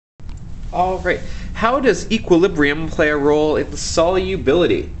Alright, how does equilibrium play a role in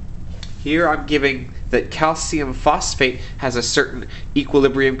solubility? Here I'm giving that calcium phosphate has a certain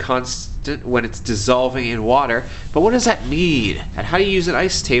equilibrium constant when it's dissolving in water, but what does that mean? And how do you use an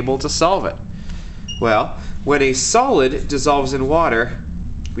ice table to solve it? Well, when a solid dissolves in water,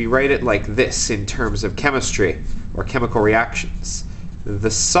 we write it like this in terms of chemistry or chemical reactions.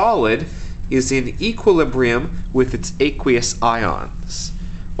 The solid is in equilibrium with its aqueous ions.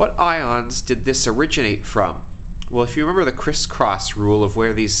 What ions did this originate from? Well, if you remember the crisscross rule of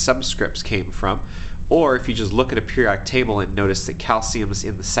where these subscripts came from, or if you just look at a periodic table and notice that calcium is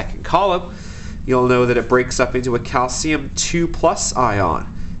in the second column, you'll know that it breaks up into a calcium 2+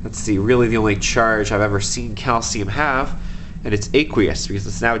 ion. That's really the only charge I've ever seen calcium have, and it's aqueous because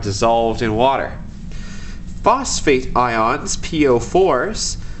it's now dissolved in water. Phosphate ions,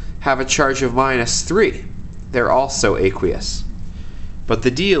 PO4s, have a charge of -3. They're also aqueous. But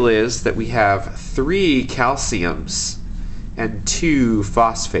the deal is that we have 3 calciums and 2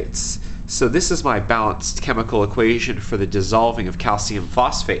 phosphates. So this is my balanced chemical equation for the dissolving of calcium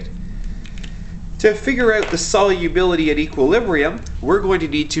phosphate. To figure out the solubility at equilibrium, we're going to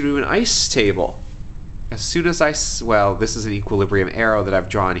need to do an ice table. As soon as well, this is an equilibrium arrow that I've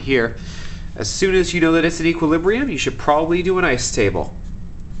drawn here. As soon as you know that it's an equilibrium, you should probably do an ice table.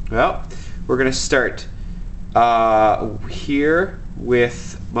 Well, we're going to start here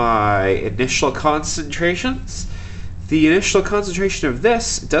with my initial concentrations. The initial concentration of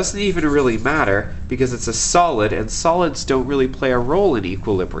this doesn't even really matter because it's a solid, and solids don't really play a role in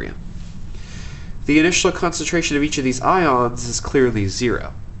equilibrium. The initial concentration of each of these ions is clearly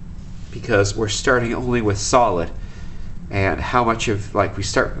 0 because we're starting only with solid, and how much of, we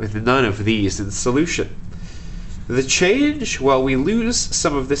start with none of these in solution. The change, well, we lose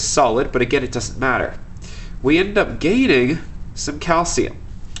some of this solid, but again, it doesn't matter. We end up gaining some calcium.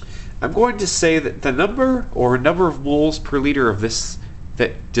 I'm going to say that the number of moles per liter of this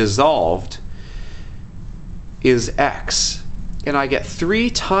that dissolved is X, and I get 3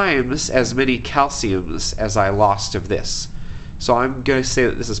 times as many calciums as I lost of this. So I'm going to say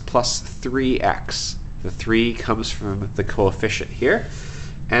that this is plus 3x. The 3 comes from the coefficient here,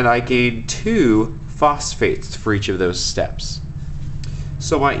 and I gain 2 phosphates for each of those steps.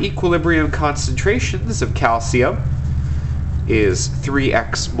 So my equilibrium concentrations of calcium is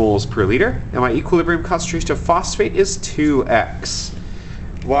 3x moles per liter, and my equilibrium concentration of phosphate is 2x.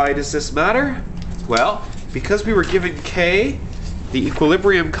 Why does this matter? Well, because we were given K, the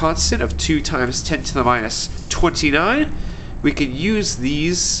equilibrium constant of 2 times 10 to the minus 29, we can use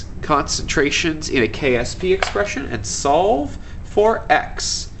these concentrations in a KSP expression and solve for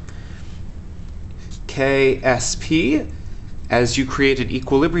X. KSP, as you create an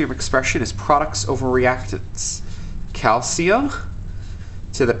equilibrium expression, is products over reactants. Calcium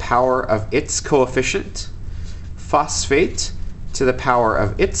to the power of its coefficient, phosphate to the power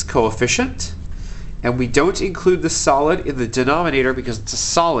of its coefficient, and we don't include the solid in the denominator because it's a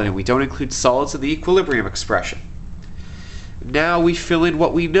solid, and we don't include solids in the equilibrium expression. Now we fill in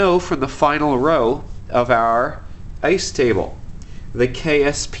what we know from the final row of our ice table. The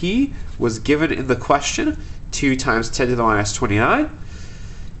KSP was given in the question, 2 times 10 to the minus 29.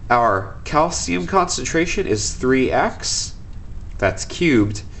 Our calcium concentration is 3x, that's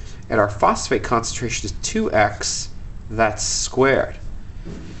cubed, and our phosphate concentration is 2x, that's squared.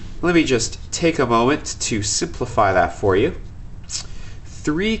 Let me just take a moment to simplify that for you.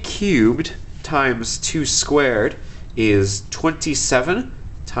 3 cubed times 2 squared is 27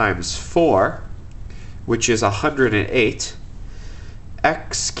 times 4, which is 108.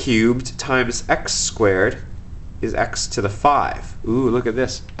 X cubed times x squared is x to the 5. Ooh, look at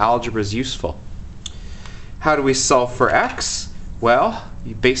this. Algebra is useful. How do we solve for x? Well,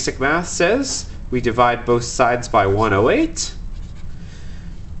 basic math says we divide both sides by 108.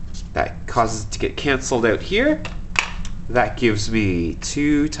 That causes it to get canceled out here. That gives me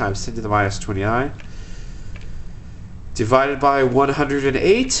 2 times 10 to the minus 29. Divided by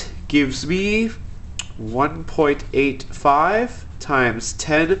 108 gives me 1.85 times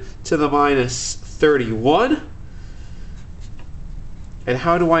 10 to the minus 31. And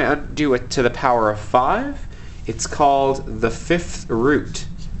how do I undo it to the power of 5? It's called the 5th root.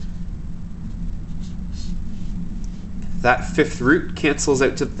 That 5th root cancels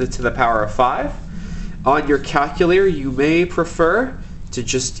out to the power of 5. On your calculator, you may prefer to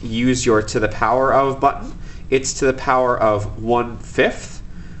just use your to the power of button. It's to the power of 1/5,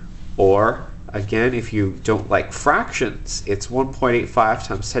 or again, if you don't like fractions, it's 1.85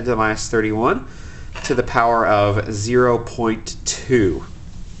 times 10 to the minus 31 to the power of 0.2.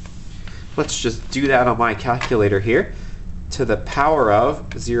 Let's just do that on my calculator here. to the power of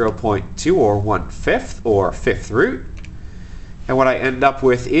 0.2 or 1/5 or fifth root. And what I end up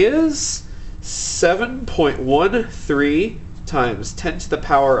with is 7.13 times 10 to the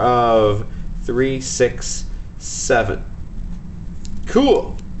power of 367.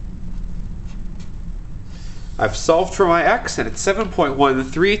 Cool. I've solved for my x, and it's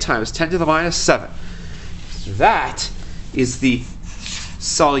 7.13 times 10 to the minus 7. So that is the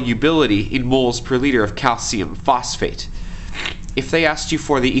solubility in moles per liter of calcium phosphate. If they asked you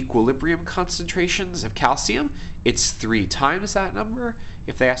for the equilibrium concentrations of calcium, it's 3 times that number.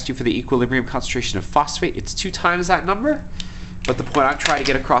 If they asked you for the equilibrium concentration of phosphate, it's 2 times that number. But the point I'm trying to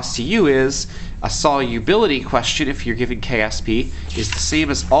get across to you is a solubility question, if you're given KSP, is the same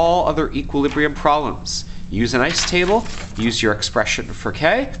as all other equilibrium problems. Use an ice table, use your expression for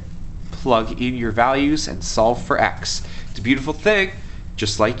K, plug in your values, and solve for X. It's a beautiful thing,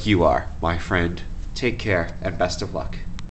 just like you are, my friend. Take care, and best of luck.